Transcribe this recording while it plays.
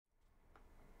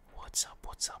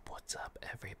What's up,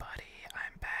 everybody?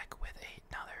 I'm back with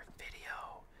another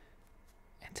video,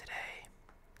 and today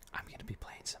I'm gonna be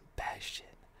playing some Bastion,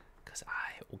 because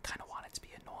I kind of want it to be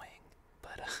annoying,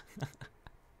 but,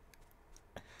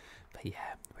 but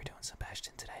yeah, we're doing some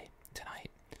Bastion tonight.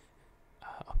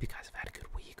 Hope you guys have had a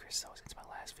good week or so since my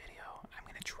last video. I'm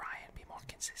gonna try and be more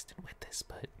consistent with this,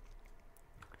 but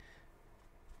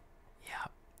yeah,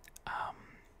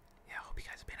 hope you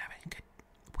guys have been having a good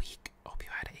week. Hope you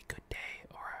had a good day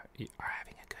or are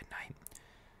having a good night.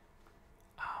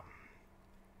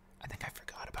 I think I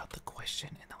forgot about the question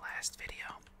in the last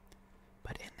video,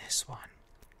 but in this one,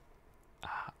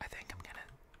 I think I'm gonna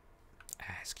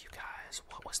ask you guys,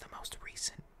 what was the most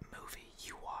recent movie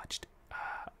you watched?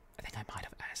 I think I might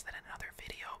have asked that in another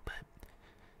video, but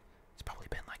it's probably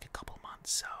been like a couple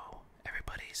months, so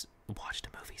everybody's watched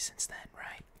a movie since then,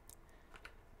 right?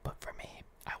 But for me,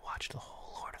 I watched the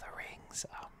whole Lord of the Rings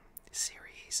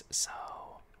series, so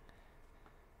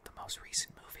the most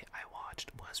recent movie I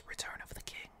watched was Return of the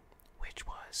King, which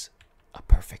was a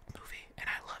perfect movie, and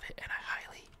I love it, and I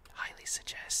highly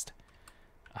suggest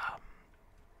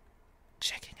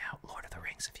checking out Lord of the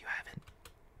Rings if you haven't.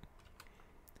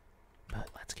 But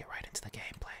let's get right into the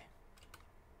gameplay.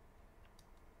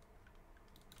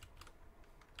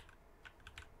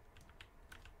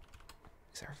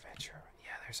 Is there a venture?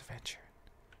 Yeah, there's a venture.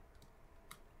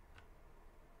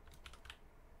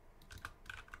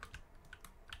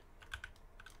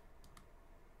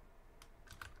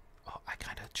 Oh, I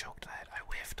kind of choked that. I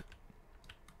whiffed.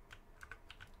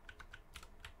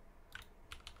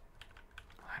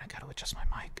 I gotta adjust my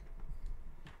mic.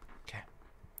 Okay,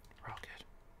 we're all good.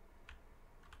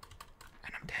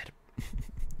 And I'm dead.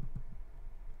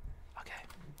 Okay.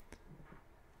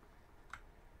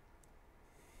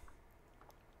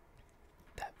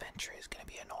 That venture is gonna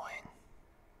be annoying.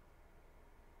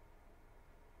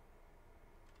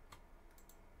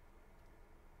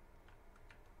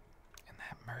 And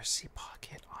that mercy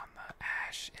pocket on the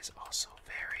ash is also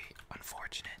very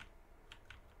unfortunate.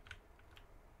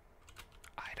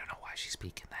 I don't know why she's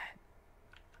speaking that.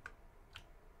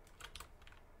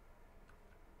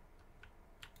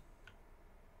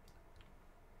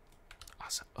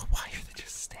 Also, why are they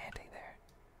just standing there?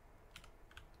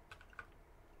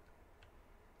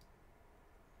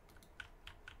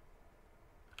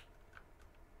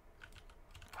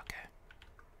 Okay.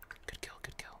 Good kill,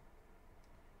 good kill.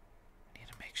 I need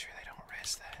to make sure they don't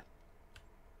res that.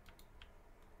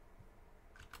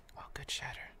 Oh, good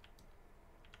shatter.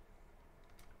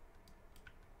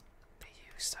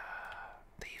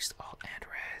 They used alt and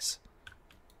res.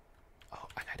 Oh,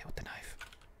 I got hit with the knife.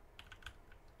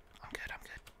 I'm good, I'm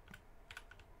good.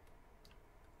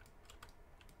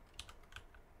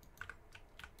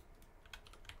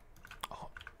 Oh,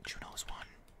 Juno's won.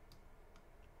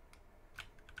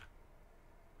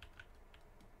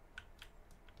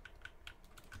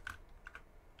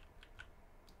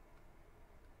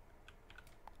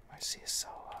 Mercy is so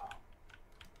low.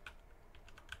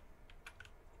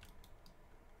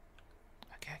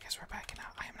 Okay, I guess we're backing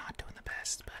out. I am not doing the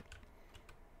best, but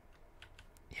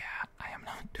yeah, I am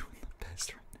not doing the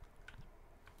best right now.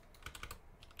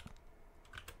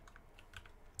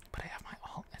 But I have my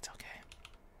ult. It's okay.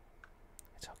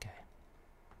 It's okay.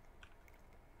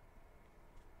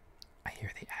 I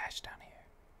hear the ash down here.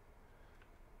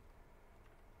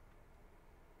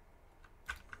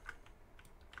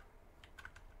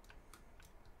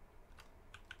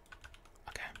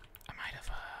 Okay, I might have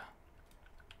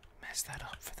messed that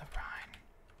up for the Rhine.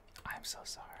 I'm so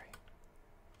sorry.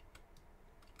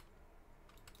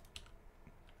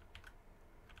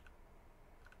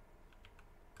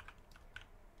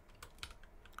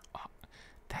 Oh,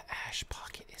 that ash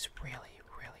pocket is really annoying.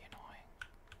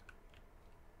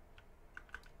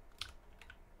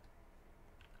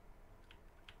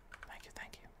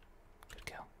 Thank you. Good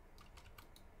kill.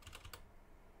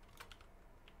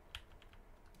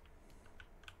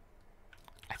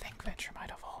 I think Venture might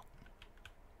have ult.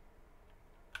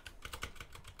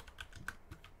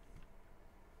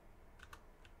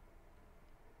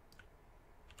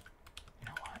 You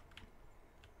know what?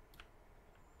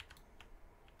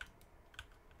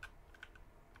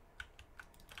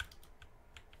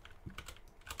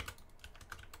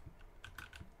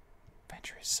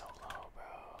 Venture is so low, bro.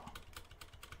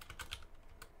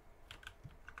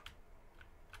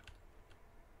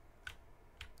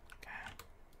 Okay.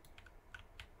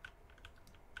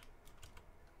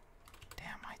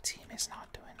 Damn, my team is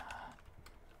not doing,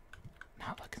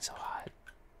 not looking so hot.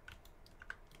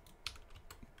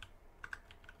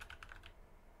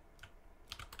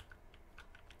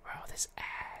 Bro, this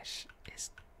ash is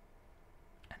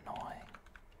annoying.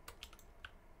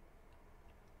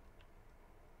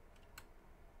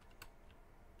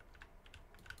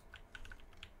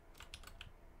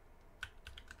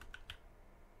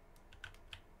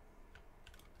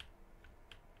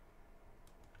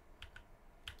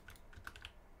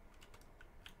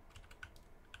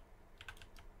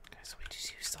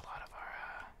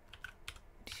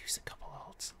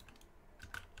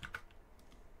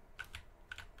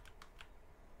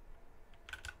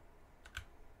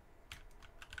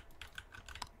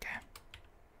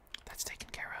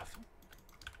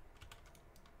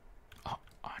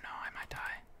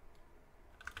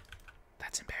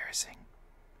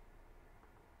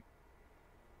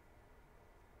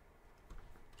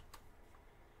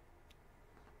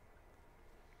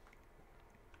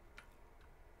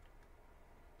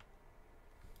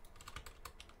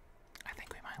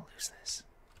 lose this.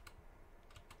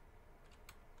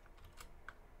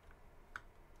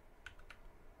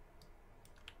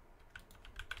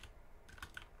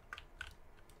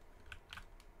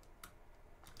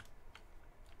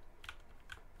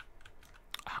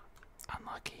 Ah,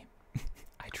 unlucky.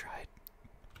 I tried.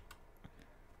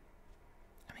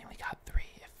 I mean, we got 3.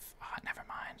 Never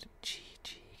mind.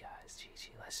 GG, guys. GG.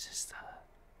 Let's just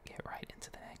get right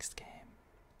into the next game.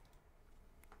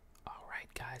 Alright,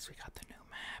 guys, we got the new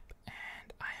map,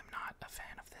 and I am not a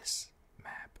fan of this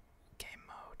map game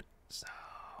mode. So,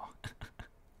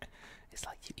 it's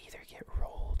like you either get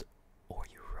rolled or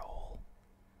you roll.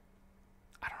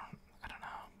 I don't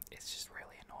know. It's just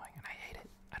really annoying, and I hate it.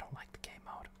 I don't like the game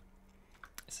mode.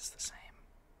 Is this the same?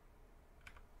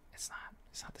 It's not.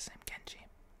 It's not the same Genji.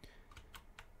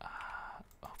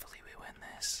 Hopefully we win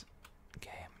this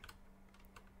game.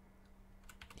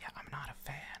 Yeah, I'm not a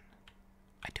fan.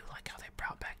 I do like how they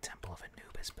brought back Temple of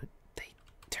Anubis, but they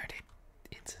turned it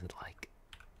into like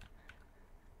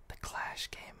the Clash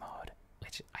game mode,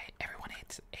 which everyone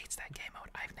hates that game mode.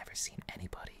 I've never seen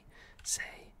anybody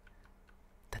say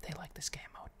that they like this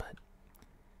game mode, but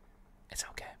it's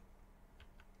okay.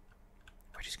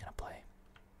 We're just gonna play.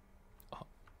 Oh,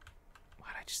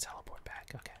 why'd I just teleport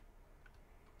back? Okay.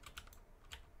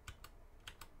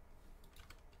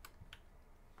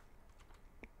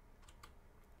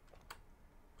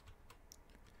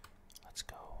 Let's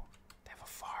go. They have a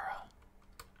Pharah.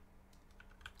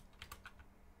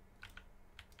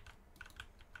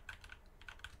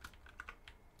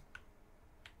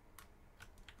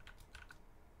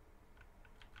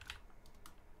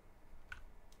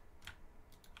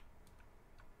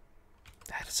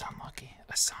 That is unlucky.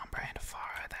 A Sombra and a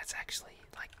Pharah. That's actually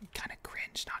like kind of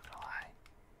cringe, not gonna lie.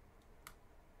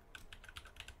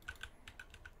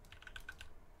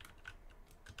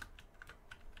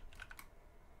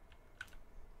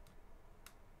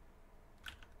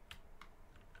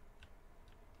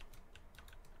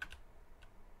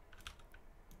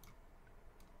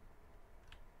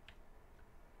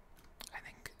 I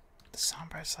think the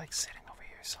Sombra is like sitting over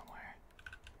here somewhere.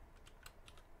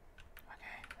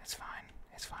 Okay, it's fine.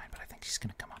 It's fine, but I think she's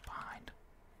gonna come up behind.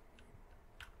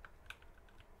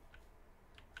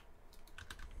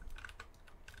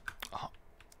 Oh,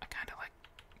 I kinda like.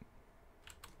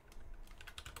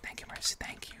 Thank you, Mercy,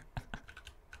 thank you.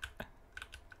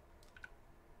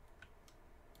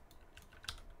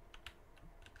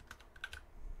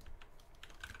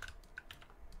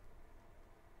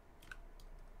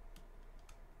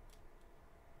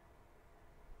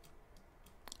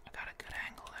 I got a good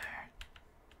angle there.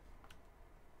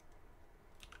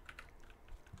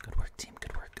 Good work, team,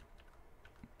 good work.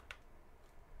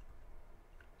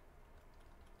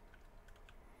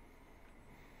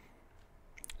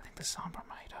 I think the Sombra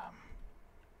might,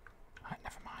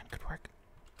 never mind, good work.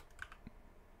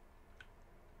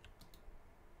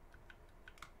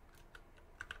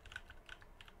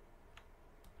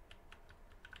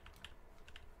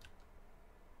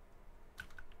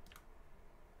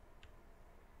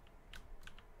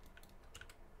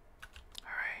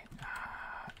 Alright,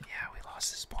 yeah, we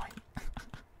lost this point.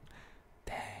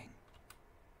 Dang.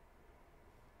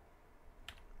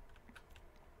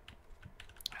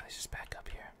 Alright, let's just back up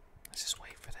here. Let's just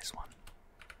wait for this one.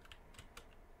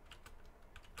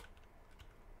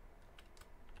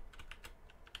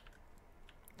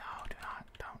 No, do not.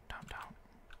 Don't.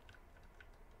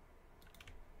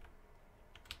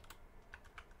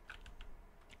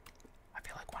 I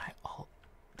feel like when I ult,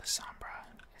 the Sombra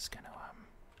is gonna,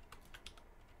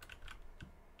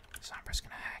 Sombra's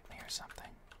gonna hack me or something.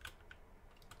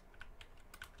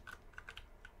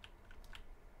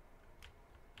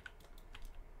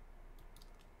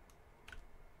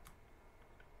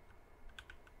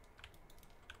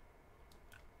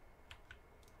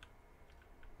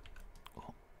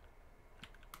 Oh.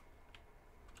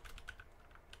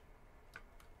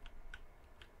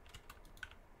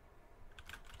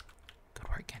 Good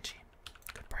work, Genji.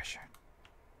 Good pressure.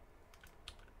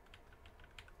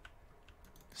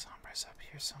 Sombra's up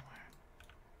here somewhere.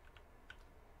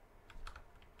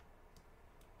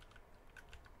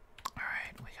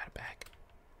 Alright, we got it back.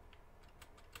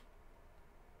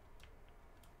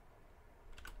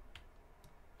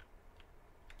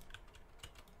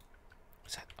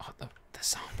 Is that the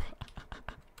Sombra?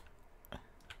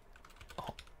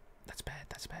 Oh, that's bad,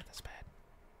 that's bad, that's bad.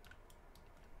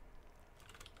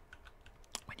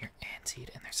 When you're antied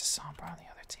and there's a Sombra on the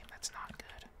other team, that's not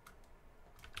good.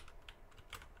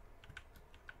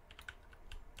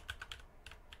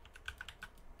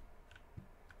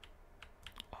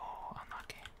 Oh,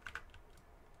 unlucky.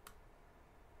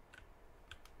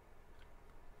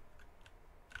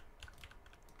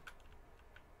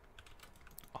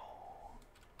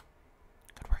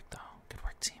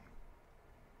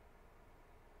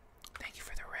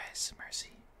 nice, Mercy.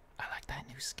 I like that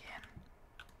new skin.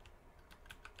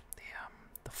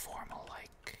 The formal,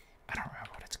 like, I don't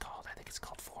remember what it's called. I think it's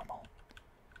called formal.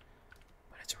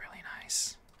 But it's really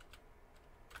nice.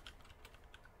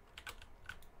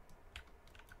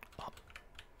 Oh.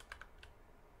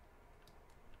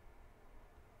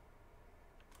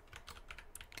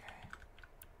 Okay.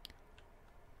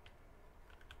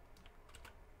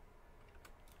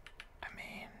 I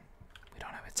mean, we don't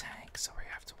have a tank, so we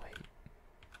have to wait.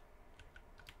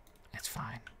 It's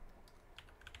fine.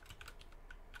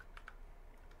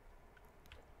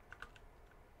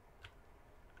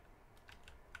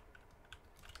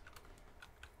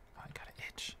 Oh, I got an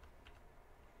itch.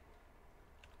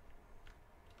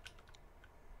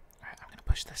 Alright, I'm gonna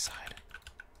push this side.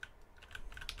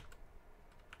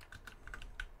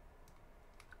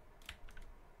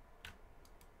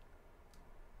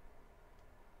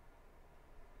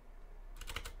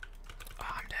 Oh,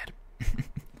 I'm dead.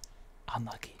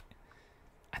 Unlucky.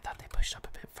 I thought they pushed up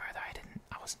a bit further.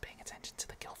 I wasn't paying attention to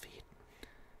the kill feed.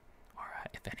 Or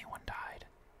if anyone died.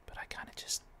 But I kind of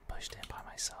just pushed in by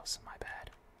myself, so my bad.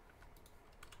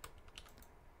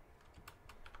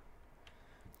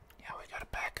 Yeah, we gotta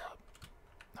back up.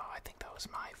 No, I think that was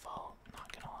my fault,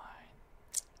 not gonna lie.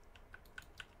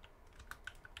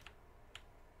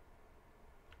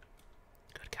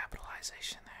 Good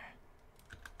capitalization there.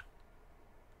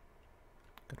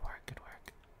 Good work, good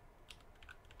work.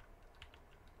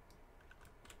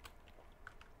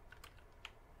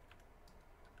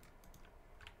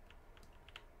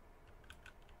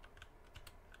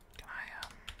 Can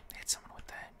I hit someone with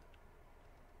that?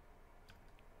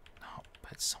 No,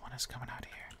 but someone is coming out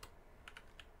here.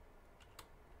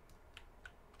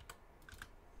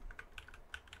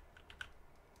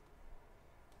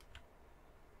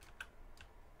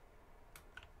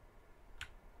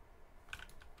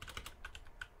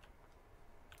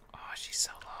 Oh, she's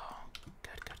so low.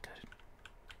 Good, good, good.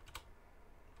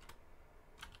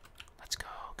 Let's go.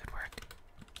 Good work.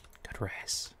 Good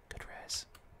res. Good res.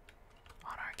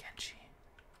 On our Genji.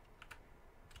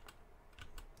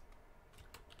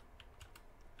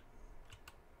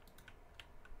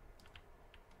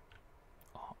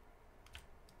 Oh.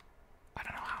 I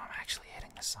don't know how I'm actually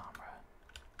hitting the Sombra.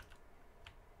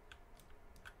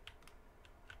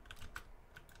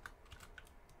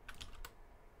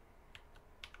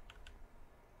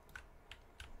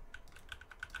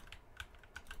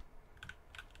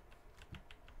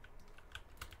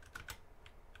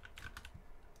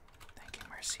 Thank you,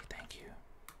 Mercy. Thank you.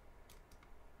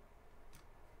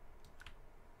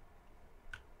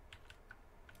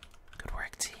 Good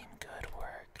work, team. Good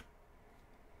work.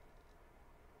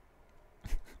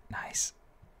 Nice.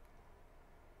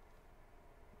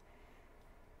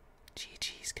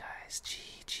 GG's, guys.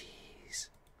 GG's.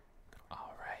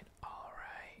 Alright,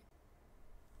 alright.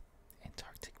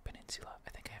 Antarctic Peninsula. I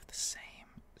think I have the same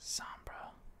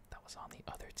Sombra that was on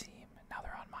the other team. Now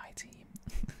they're on my team.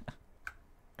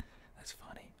 That's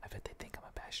funny. I bet they think I'm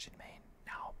a Bastion main.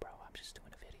 No, bro, I'm just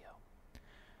doing a video.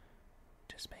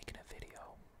 Just making a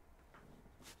video.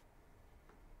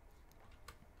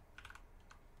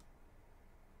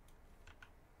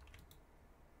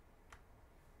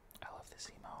 I love this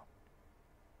emote.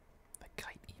 The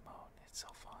kite emote. It's so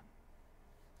fun.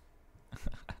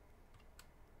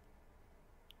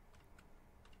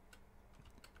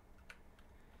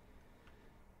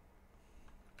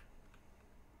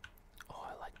 Oh,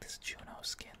 I like this Juno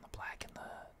skin, the black and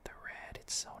the red.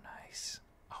 It's so nice.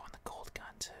 Oh, and the gold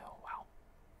gun too. Wow.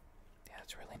 Yeah,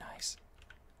 it's really nice.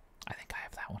 I think I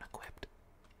have that one equipped.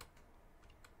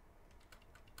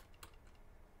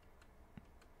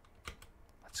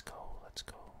 Let's go, let's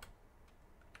go.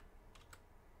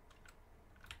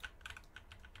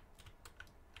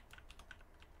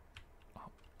 Oh,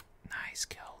 nice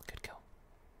kill, good kill.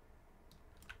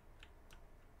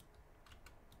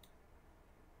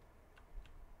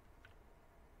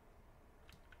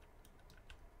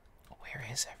 Where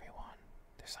is everyone?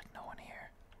 There's like no one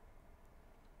here.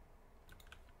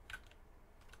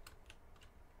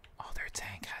 Oh, their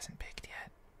tank hasn't picked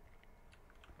yet.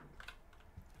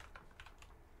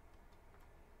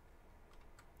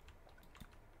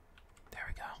 There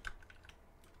we go.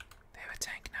 They have a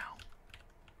tank now.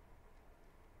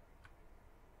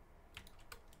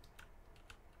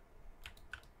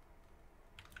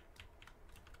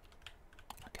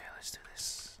 Okay, let's do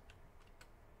this.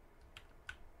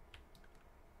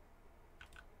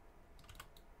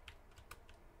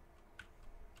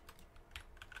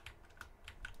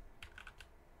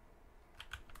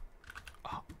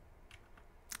 Oh,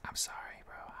 I'm sorry,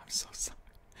 bro. I'm so sorry.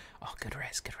 Oh, good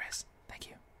res, good res. Thank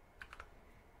you.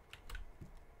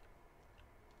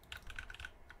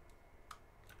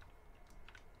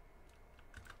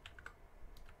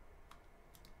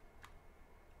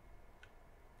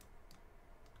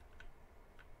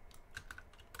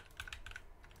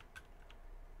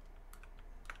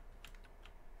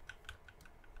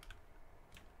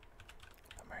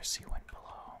 mercy went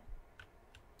below.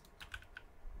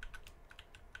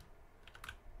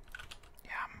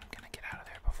 Yeah, I'm gonna get out of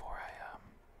there before I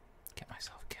get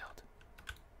myself killed.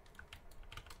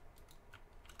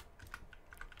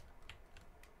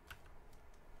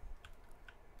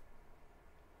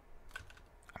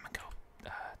 I'm gonna go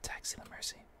taxi the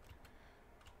mercy.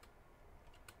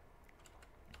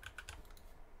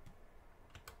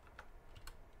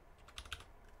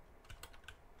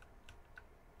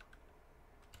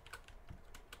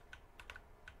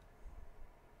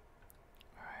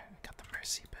 Alright, I got the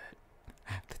mercy bit.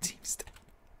 The team's dead.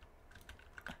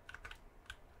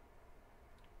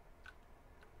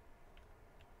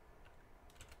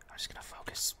 I'm just gonna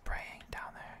focus spraying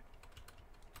down there.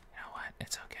 You know what?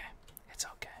 It's okay. It's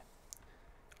okay.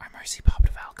 Our mercy popped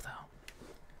Valk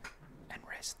though. And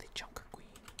res the Junker Queen.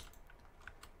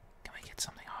 Can we get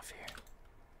something off here?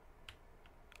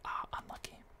 Ah,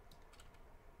 unlucky.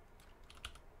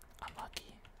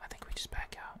 Unlucky. I think we just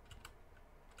back out.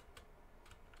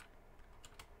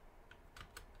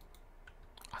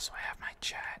 Also, I have my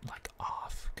chat like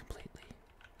off completely.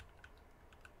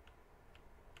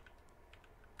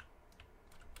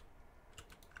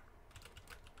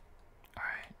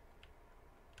 Alright.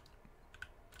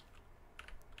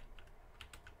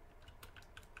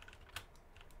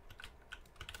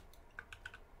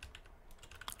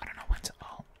 I don't know when to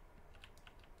ult.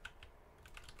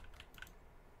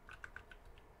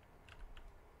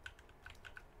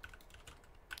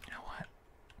 You know what?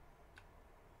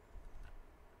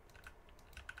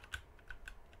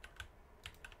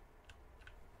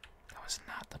 That was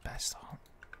not the best ult.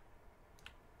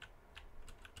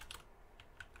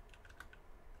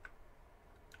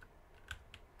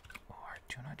 Or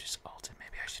Juno just ulted.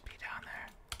 Maybe I should be down there.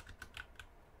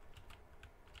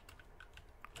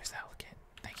 Where's that kid?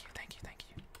 Thank you, thank you, thank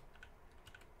you.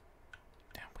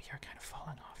 Damn, we are kind of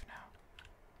falling off now.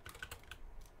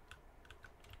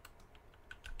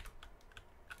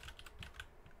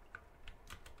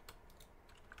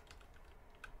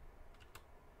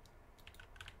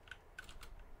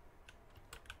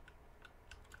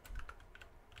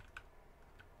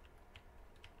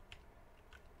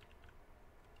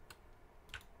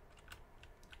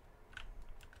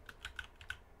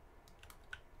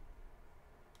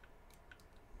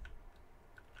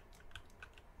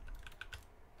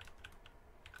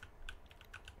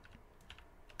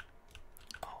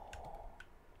 Oh.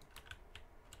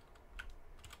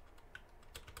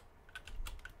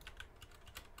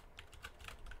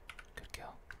 Good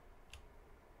kill.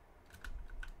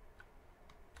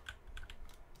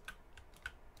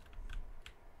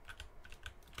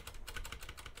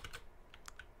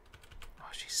 Oh,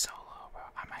 she's so low, bro.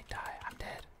 I might die. I'm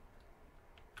dead.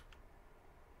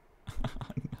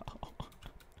 No.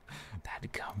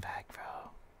 That comeback,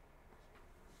 bro.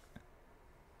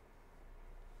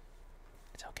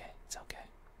 It's okay. It's okay.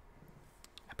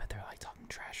 I bet they're like talking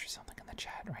trash or something in the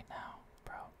chat right now,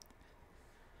 bro.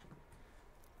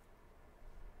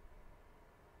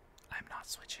 I'm not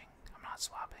switching. I'm not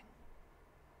swapping.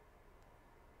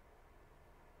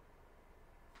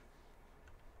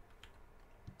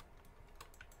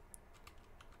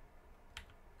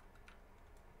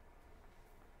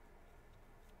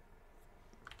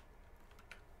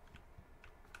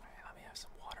 Alright, let me have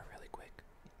some water really quick.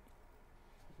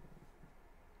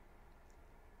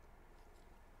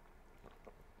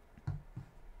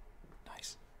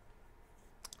 Nice.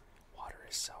 Water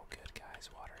is so good, guys.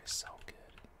 Water is so good.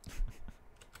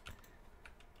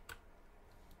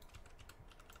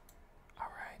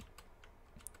 Alright.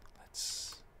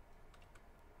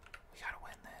 We gotta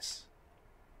win this.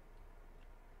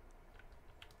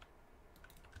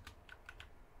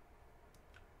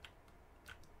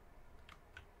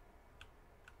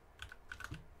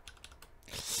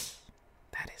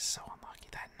 That is so unlucky.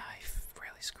 That knife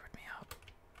really screwed me up.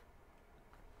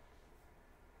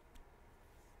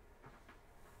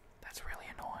 That's really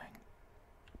annoying.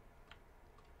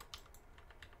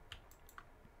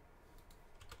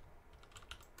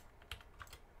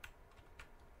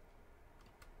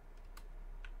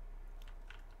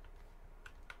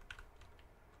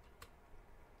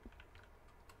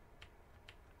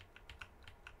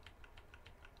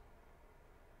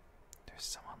 There's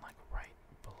someone like right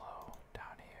below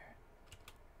down here.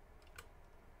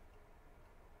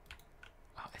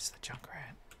 Oh, it's the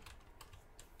Junkrat.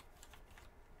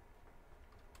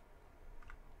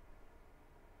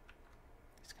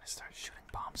 He's gonna start shooting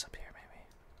bombs up here, maybe.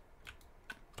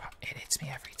 Bro, it hits me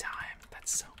every time.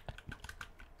 That's so.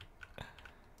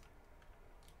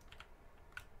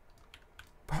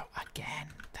 Bro, again?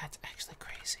 That's actually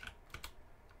crazy.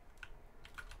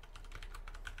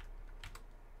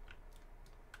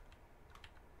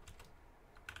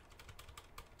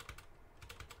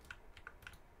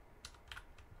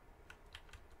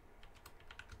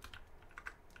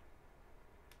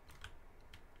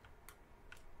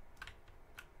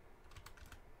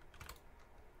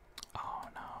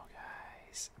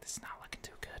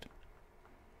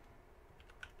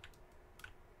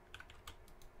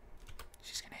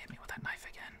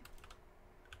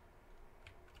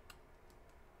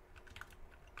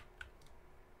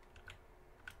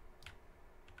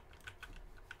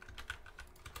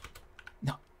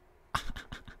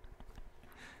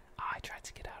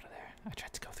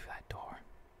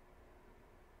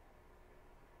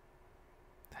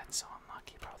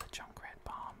 unlucky, bro. The Junkrat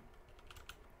bomb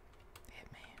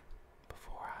hit me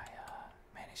before I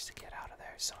managed to get out of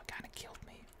there, so it kind of killed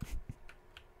me.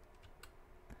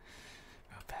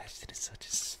 Bro, Bastion is such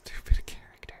a stupid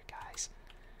character, guys.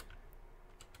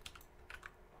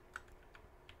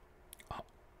 Oh,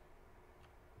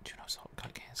 Juno's ult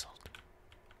got cancelled.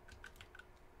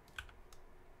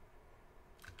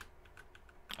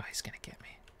 Oh, he's gonna get me.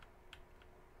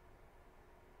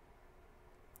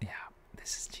 Yeah,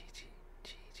 this is GG.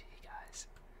 GG, guys.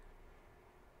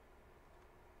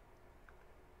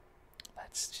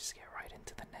 Let's just get right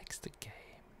into the next game.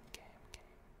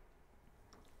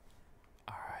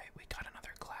 Alright, we got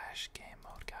another Clash game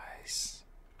mode, guys.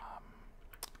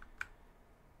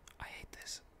 I hate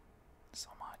this so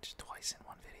much. Twice in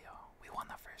one video. We won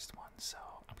the first one, so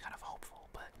I'm kind of hopeful,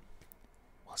 but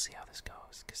we'll see how this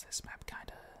goes, because this map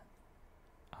kinda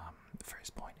the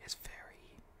first point is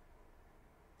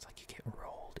it's like you get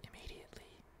rolled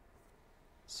immediately.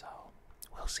 So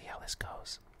we'll see how this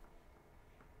goes.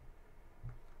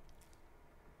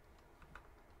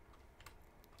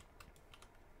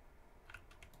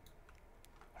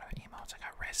 What are emotes? I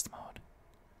got rest mode.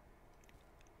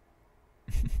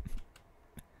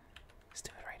 Let's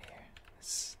do it right here.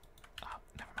 Oh,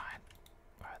 never mind.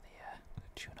 The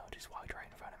Juno just walked right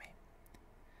in front of me.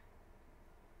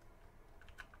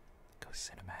 Go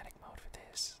cinematic mode for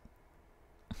this.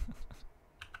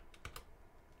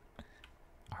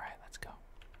 Alright, let's go.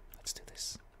 Let's do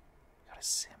this. Got a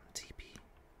sim TP.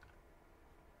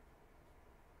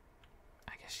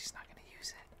 I guess she's not gonna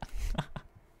use it.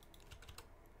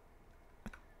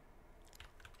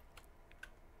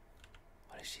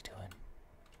 What is she doing?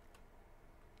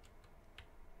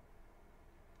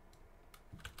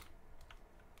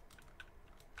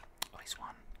 Oh, he's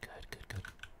won. Good.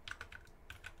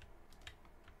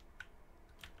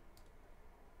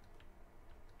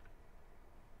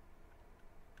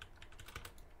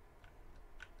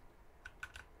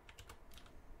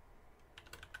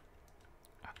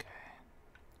 Okay.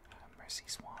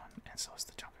 Mercy's won, and so is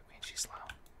the Junker Queen. She's low.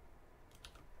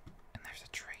 And there's a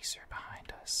Tracer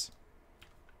behind us.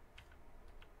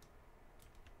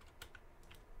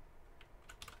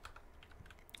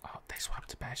 Oh, they swapped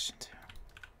to Bastion too.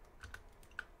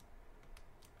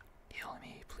 Heal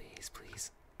me, please.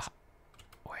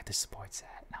 Where the support's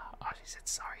at? No, oh, she said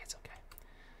sorry, it's okay.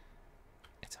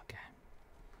 It's okay.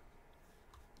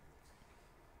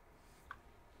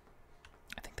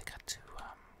 I think they got too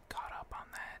caught up on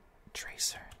that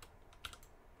Tracer.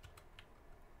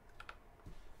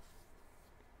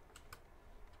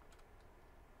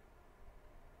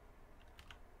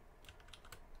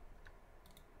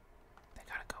 They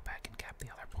gotta go back and cap the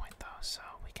other point though, so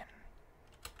we can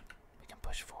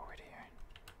push forward here.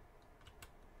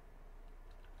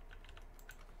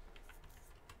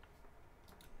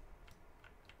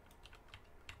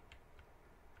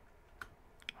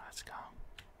 Let's go.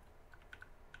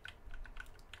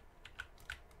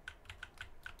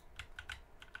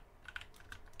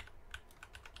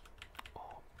 Oh,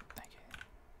 thank you.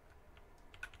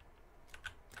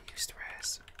 They used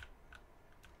res.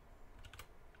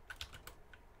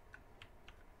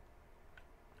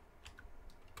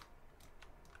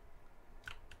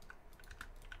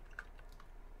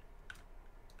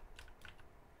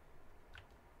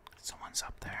 Someone's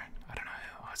up there. I don't know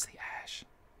who. Oh, it's the Ash.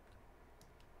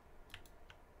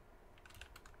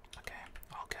 Okay,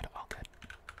 all good.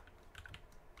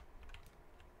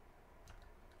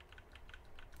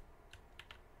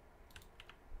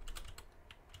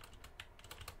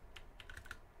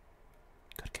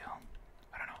 Good kill.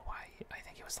 I don't know why. I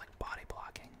think he was like body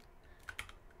blocking.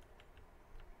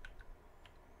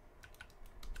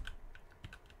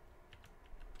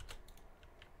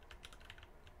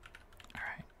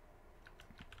 Alright.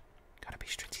 Gotta be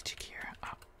strategic here. Oh.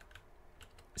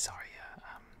 Sorry,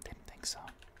 didn't think so.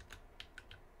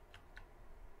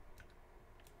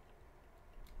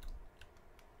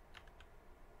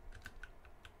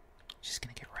 She's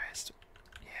gonna get rest.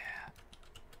 Yeah.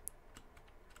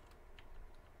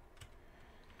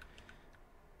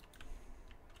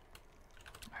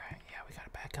 Alright, yeah, we gotta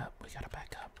back up.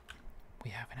 We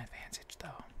have an advantage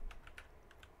though.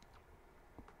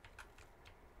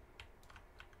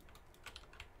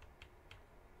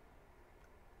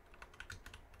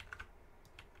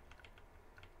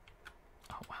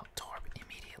 Oh well, Torb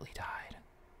immediately died.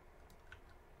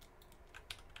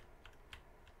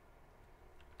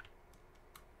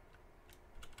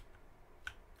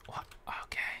 What?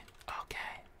 Okay.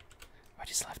 I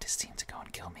just left his team to go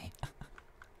and kill me.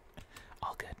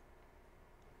 All good.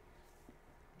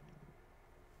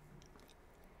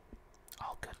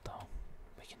 All good though.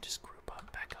 We can just group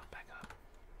up, back up.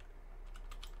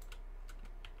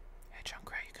 Hey,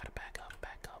 Junkrat, you gotta back up,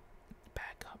 back up,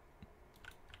 back up.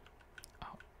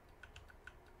 Oh.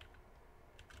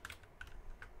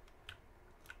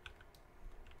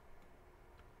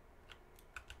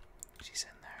 She's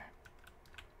in there.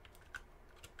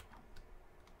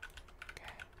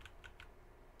 Okay.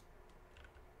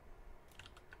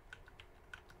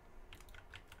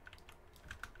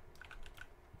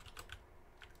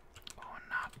 Oh,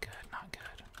 not good, not good.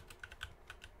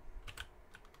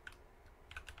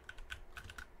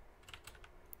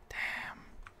 Damn.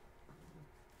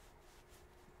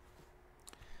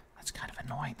 That's kind of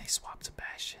annoying they swapped to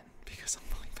Bastion because I'm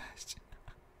playing Bastion.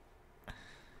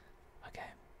 Okay.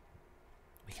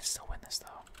 We can still win this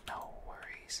though. No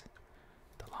worries.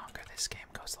 The longer this game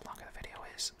goes, the longer the video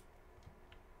is.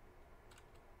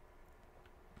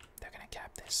 They're gonna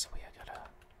cap this, so we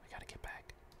gotta get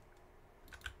back.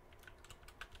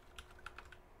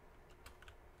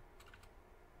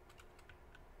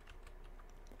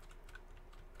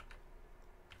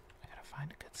 I gotta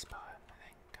find a good spot. I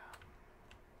think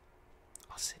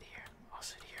I'll sit here. I'll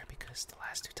sit here because the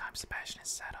last 2 times the Bastion has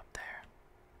sat up there.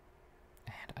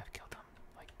 And I've killed him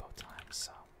like both times,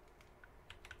 so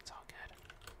it's all good.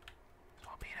 So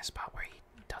I'll be in a spot where he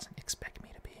doesn't expect me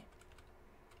to be.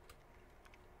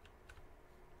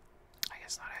 I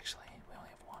guess not actually. We only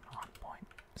have 1 on point,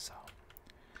 so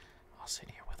I'll sit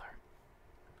here with her.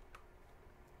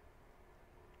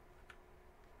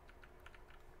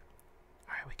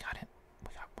 Alright, we got it.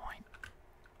 We got point.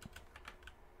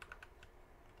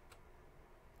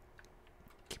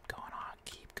 Keep going on,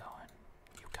 keep going.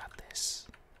 You got this.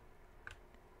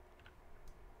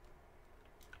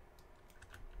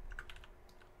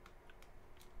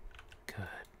 Good.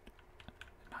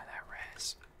 Not that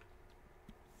res.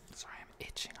 Sorry, I'm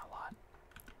itching a lot.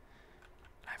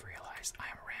 I've realized I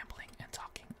am rambling and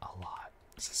talking a lot.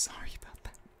 So sorry about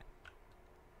that.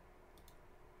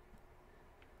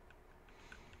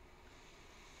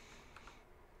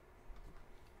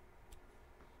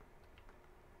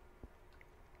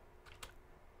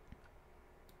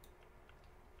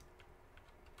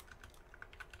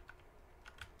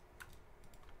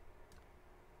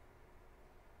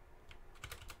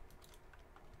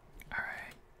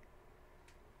 Alright.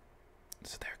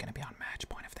 So they're gonna be on match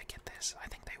point if they get this. I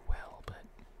think they will, but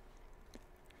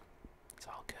it's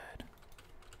all good.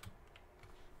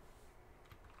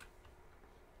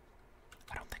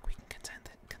 I don't think we can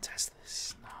contest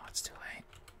this. No, it's too late.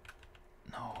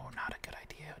 No, not a good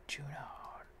idea, Juno.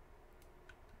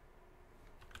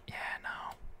 Yeah,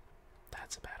 no.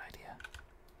 That's a bad idea.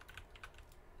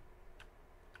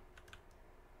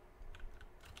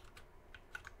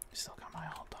 We still got my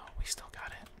ult though. We still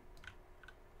got it.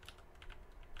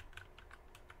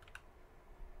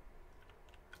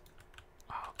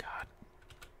 Oh god.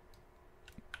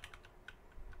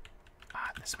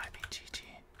 Ah, this might be GG.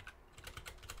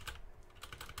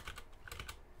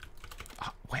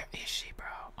 Oh, where is she, bro?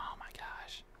 Oh my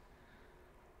gosh.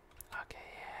 Okay,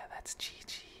 yeah, that's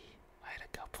GG. I had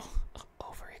a couple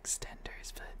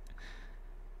overextenders, but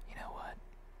you know what?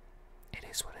 It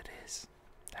is what it is.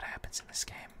 That happens in this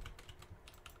game.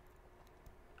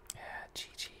 Yeah,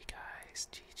 GG guys,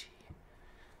 GG.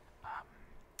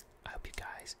 I hope you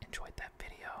guys enjoyed that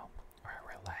video, or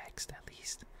relaxed at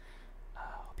least.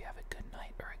 Hope you have a good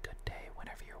night or a good day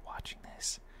whenever you're watching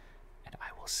this, and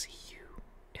I will see you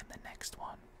in the next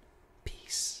one.